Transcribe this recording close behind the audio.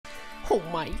Oh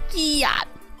my god.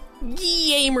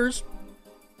 Gamers.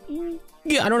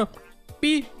 Yeah, I don't know.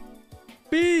 B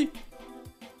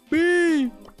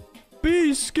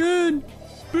skin.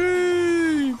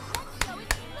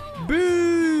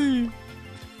 B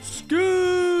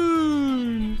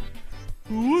skin.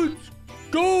 Let's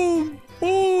go,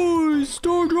 boys.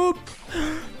 Star drop.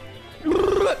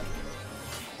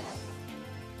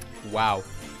 Wow.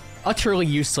 Utterly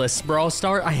useless, Brawl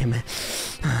Star. I am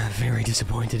very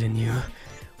disappointed in you.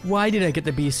 Why did I get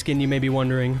the B skin, you may be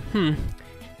wondering?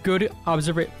 Good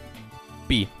observation.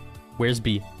 B. Where's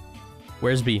B?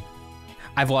 Where's B?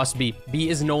 I've lost B. B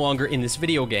is no longer in this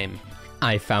video game.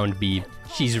 I found B.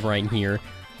 She's right here.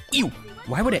 Ew!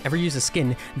 Why would I ever use a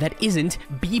skin that isn't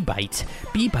BYTE?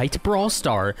 BYTE Brawl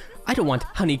Star. I don't want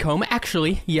Honeycomb.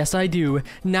 Actually, yes I do.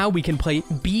 Now we can play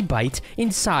BYTE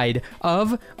inside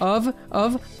of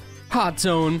Hot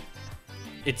Zone.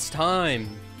 It's time.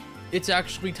 It's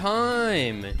actually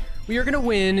time. We are gonna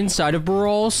win inside of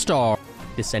Brawl Star.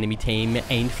 This enemy team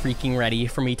ain't freaking ready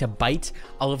for me to bite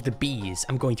all of the bees.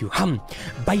 I'm going to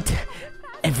bite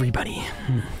everybody.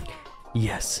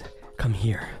 Yes, come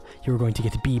here. You're going to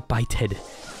get bee-bited.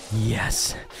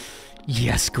 Yes.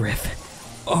 Yes,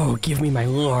 Griff. Oh, give me my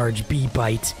large bee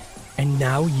bite. And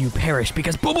now you perish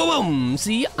because boom, boom, boom.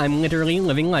 See, I'm literally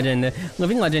living legend.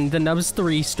 Living legend, the Nubs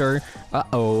 3-star.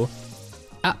 Uh-oh.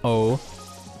 Uh-oh.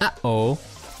 Uh-oh.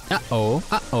 Uh-oh.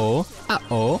 Uh-oh.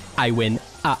 Uh-oh. I win.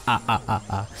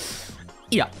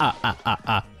 Yeah,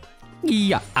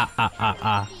 Yeah,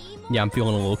 Yeah, I'm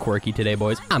feeling a little quirky today,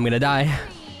 boys. I'm gonna die.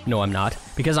 No, I'm not.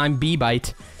 Because I'm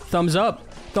BYTE. Thumbs up.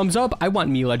 Thumbs up. I want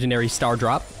me legendary star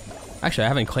drop. Actually, I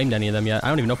haven't claimed any of them yet. I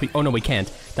don't even know if we... Oh, no, we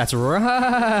can't. That's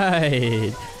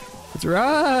right. That's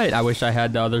right. I wish I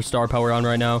had the other star power on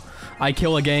right now. I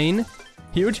kill again.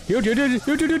 Huge. Huge.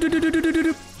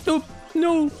 Oh,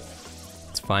 no.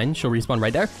 It's fine. She'll respawn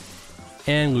right there.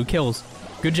 And Lou kills.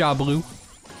 Good job, Lou.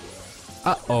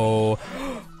 Uh-oh.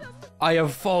 I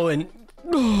have fallen.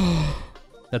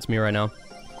 That's me right now.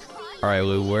 All right,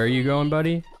 Lou, where are you going,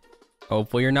 buddy?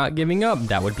 Hopefully you're not giving up.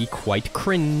 That would be quite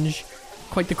cringe.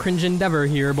 Quite the cringe endeavor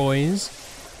here, boys.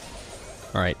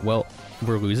 All right, well,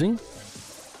 we're losing.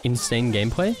 Insane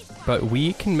gameplay. But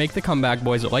we can make the comeback,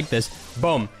 boys, like this.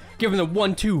 Boom. Give him the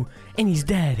 1-2, and he's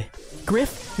dead.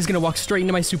 Griff is going to walk straight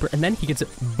into my super, and then he gets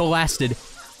blasted.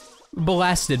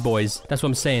 Blasted, boys. That's what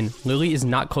I'm saying. Lily is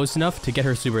not close enough to get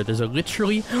her super. There's a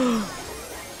literally...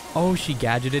 Oh, she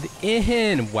gadgeted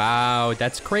in. Wow,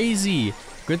 that's crazy.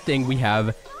 Good thing we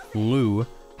have Lou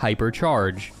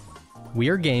Hypercharge. We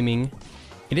are gaming.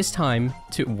 It is time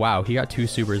to... Wow, he got 2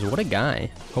 supers. What a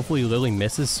guy. Hopefully Lily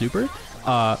misses super.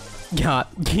 Yeah.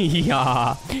 Tee.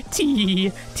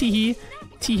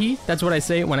 That's what I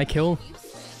say when I kill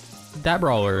that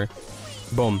brawler.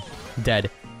 Boom. Dead.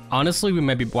 Honestly, we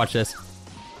might be... Watch this.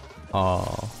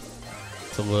 Oh.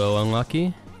 It's a little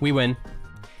unlucky. We win.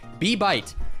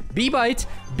 BYTE. BYTE.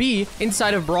 B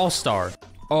inside of Brawl Star.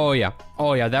 Oh, yeah.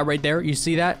 Oh, yeah. That right there. You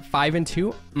see that? 5 and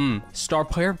 2. Star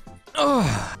player.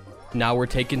 Ugh. Now we're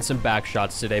taking some back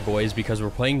shots today, boys, because we're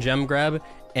playing Gem Grab,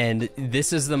 and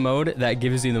this is the mode that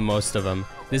gives you the most of them.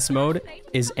 This mode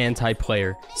is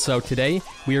anti-player. So today,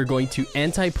 we are going to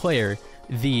anti-player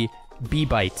the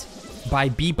BYTE by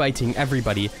BYTing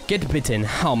everybody. Get bitten.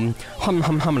 Humana.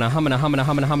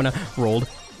 Rolled.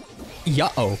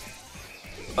 Yeah-oh.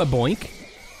 A boink.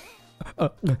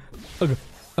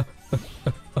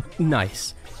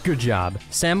 Nice. Good job.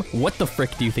 Sam, what the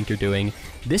frick do you think you're doing?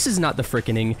 This is not the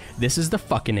frickening. This is the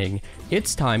fucking.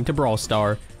 It's time to Brawl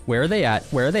Star. Where are they at?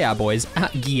 Where are they at, boys?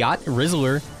 Giat,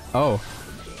 Rizzler. Oh,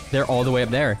 they're all the way up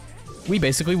there. We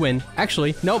basically win.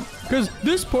 Actually, nope. Because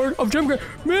this part of Gem Grab,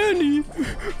 Manny,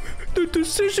 the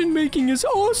decision making is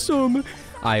awesome.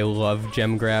 I love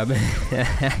Gem Grab.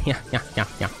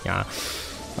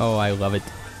 Oh, I love it.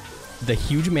 The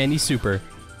huge Manny super.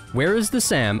 Where is the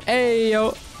Sam?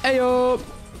 Ayo, ayo,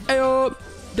 ayo.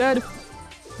 Dead.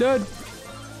 Dead.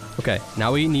 Okay,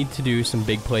 now we need to do some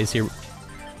big plays here.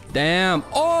 Damn.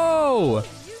 Oh!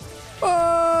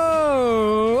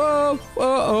 Oh!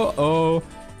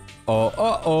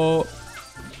 Oh.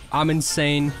 I'm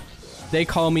insane. They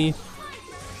call me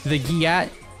the Giat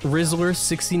Rizzler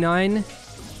 69.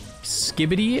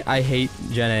 Skibbity. I hate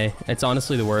Gen A. It's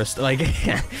honestly the worst. Like,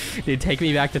 dude, take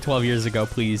me back to 12 years ago,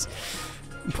 please.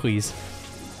 Please.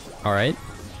 All right.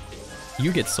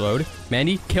 You get slowed.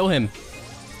 Mandy, kill him.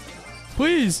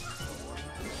 Please.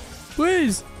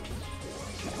 Please.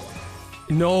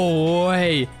 No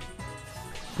way.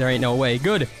 There ain't no way.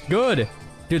 Good. Good.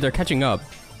 Dude, they're catching up.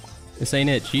 This ain't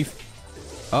it, Chief.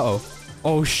 Uh-oh.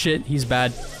 Oh, shit. He's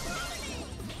bad.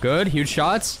 Good. Huge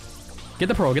shots. Get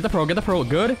the pearl, get the pearl, get the pearl.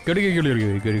 Good. Good, good, good,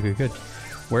 good, good, good, good.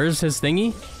 Where's his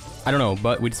thingy? I don't know,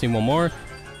 but we just need one more.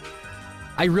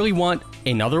 I really want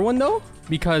another one, though,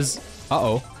 because...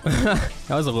 Uh-oh. That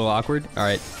was a little awkward. All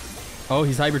right. Oh,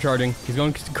 he's hypercharging. He's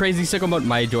going crazy sicko mode.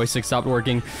 My joystick stopped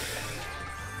working.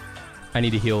 I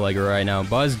need to heal like right now.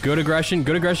 Buzz, good aggression,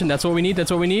 good aggression. That's what we need,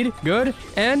 that's what we need. Good,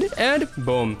 and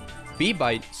boom.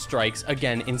 BYTE strikes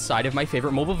again inside of my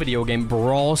favorite mobile video game,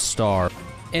 Brawl Star.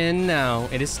 And now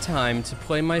it is time to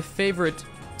play my favorite,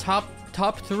 top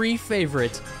 3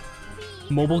 favorite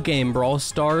mobile game, Brawl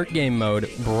Star game mode,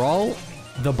 Brawl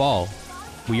the Ball.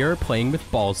 We are playing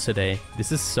with balls today.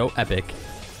 This is so epic.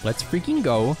 Let's freaking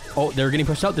go. Oh, they're getting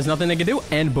pushed out. There's nothing they can do.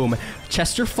 And boom.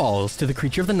 Chester falls to the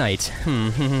creature of the night.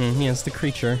 Yes, the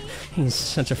creature. He's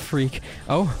such a freak.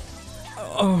 Oh.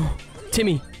 Oh.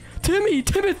 Timmy.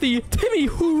 Timothy. Timmy,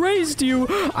 who raised you?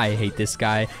 I hate this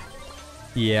guy.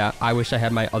 Yeah, I wish I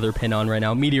had my other pin on right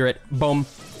now. Meteorite. Boom.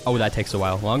 Oh, that takes a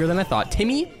while. Longer than I thought.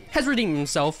 Timmy has redeemed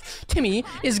himself. Timmy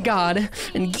is God.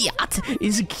 And Gyat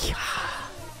is...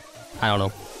 I don't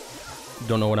know.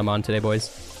 Don't know what I'm on today, boys.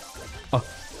 Oh,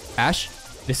 Ash,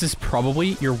 this is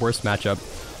probably your worst matchup.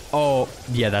 Oh,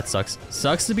 yeah, that sucks.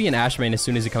 Sucks to be an Ash main as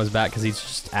soon as he comes back because he's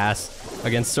just ass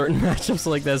against certain matchups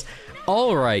like this.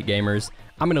 All right, gamers.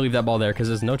 I'm going to leave that ball there because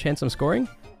there's no chance I'm scoring.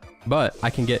 But I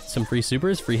can get some free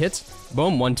supers, free hits.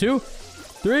 Boom, 1, 2,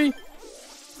 3.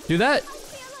 Do that.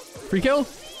 Free kill.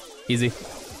 Easy.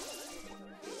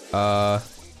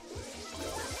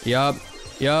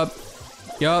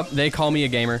 Yup, they call me a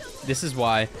gamer. This is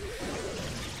why.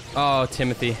 Oh,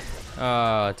 Timothy.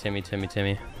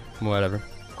 Timmy. Whatever.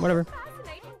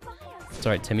 It's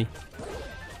alright, Timmy.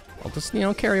 I'll just,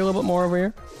 carry a little bit more over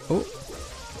here.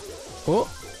 Oh.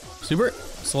 Super.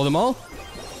 Slow them all.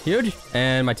 Huge.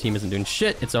 And my team isn't doing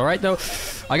shit. It's alright, though.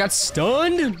 I got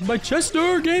stunned by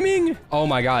Chester Gaming. Oh,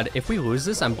 my God. If we lose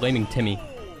this, I'm blaming Timmy.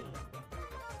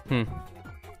 You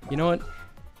know what?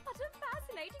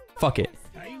 Fuck it.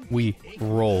 We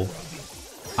roll.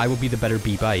 I will be the better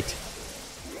BYTE.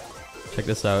 Check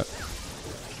this out.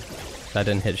 That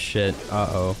didn't hit shit.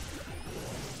 Uh-oh.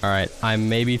 Alright, I'm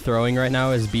maybe throwing right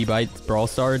now as BYTE Brawl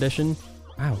Star Edition.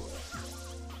 Wow.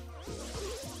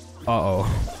 Uh-oh.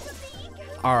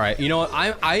 Alright, you know what?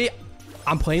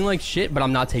 I'm playing like shit, but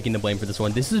I'm not taking the blame for this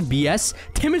one. This is BS.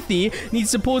 Timothy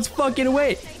needs to pull its fucking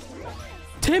weight.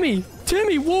 Timmy,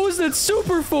 what was that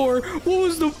super for? What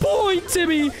was the point,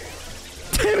 Timmy?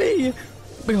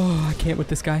 Oh, I can't with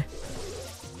this guy.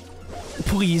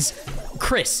 Please.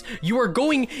 Chris, you are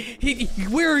going...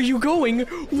 Where are you going?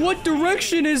 What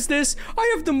direction is this?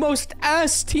 I have the most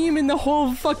ass team in the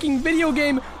whole fucking video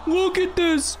game. Look at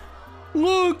this.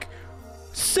 Look.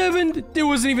 7... It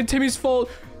wasn't even Timmy's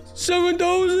fault.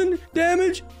 7,000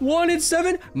 damage. 1 in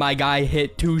 7. My guy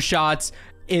hit 2 shots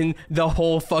in the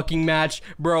whole fucking match.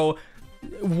 Bro,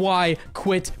 why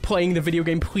quit playing the video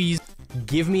game, please?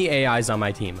 Give me AIs on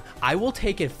my team. I will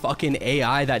take a fucking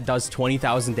AI that does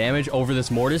 20,000 damage over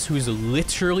this Mortis who's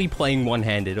literally playing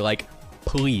one-handed. Like,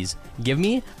 please, give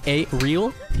me a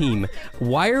real team.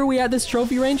 Why are we at this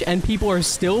trophy range and people are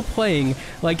still playing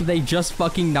like they just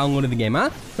fucking downloaded the game, huh?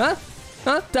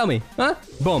 Tell me,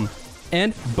 Boom.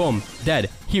 And boom. Dead.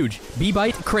 Huge.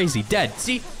 BYTE, crazy. Dead.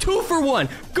 See? 2 for 1.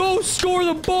 Go score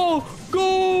the ball.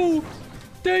 Go.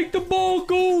 Take the ball,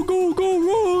 go,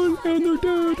 run! And they're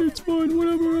dead, it's fine,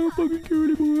 whatever, I don't fucking care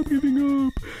anymore, I'm giving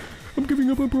up. I'm giving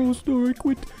up on Brawl Star, I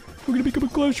quit. I'm gonna become a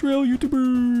Clash Royale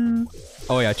YouTuber.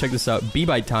 Oh yeah, check this out,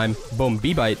 BYTE time. Boom,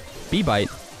 BYTE.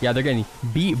 Yeah, they're getting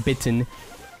bitten.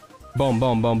 Boom.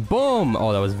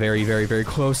 Oh, that was very, very, very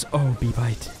close. Oh,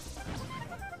 BYTE.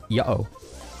 Yo.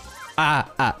 Yeah,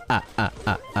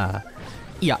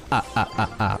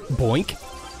 boink.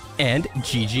 And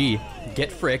GG.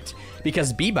 Get fricked.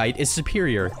 Because BYTE is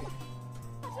superior.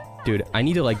 Dude, I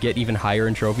need to like get even higher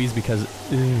in trophies because...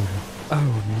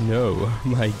 oh no,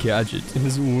 my gadget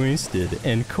is wasted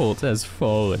and Colt has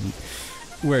fallen.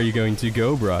 Where are you going to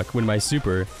go, Brock, when my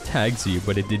super tags you,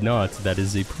 but it did not? That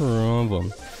is a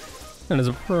problem. That is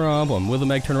a problem. Will the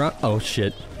Meg turn around? Oh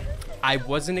shit. I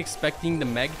wasn't expecting the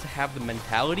Meg to have the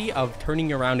mentality of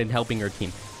turning around and helping her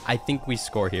team. I think we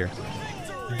score here.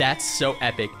 That's so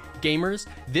epic. Gamers,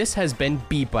 this has been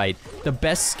BYTE, the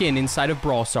best skin inside of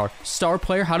Brawl Star. Star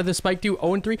player, how did the spike do?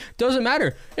 0-3? Doesn't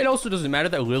matter. It also doesn't matter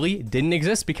that Lily didn't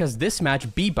exist because this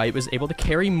match, BYTE was able to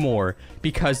carry more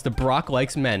because the Brock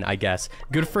likes men, I guess.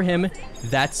 Good for him.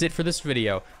 That's it for this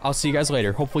video. I'll see you guys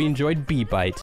later. Hopefully you enjoyed BYTE.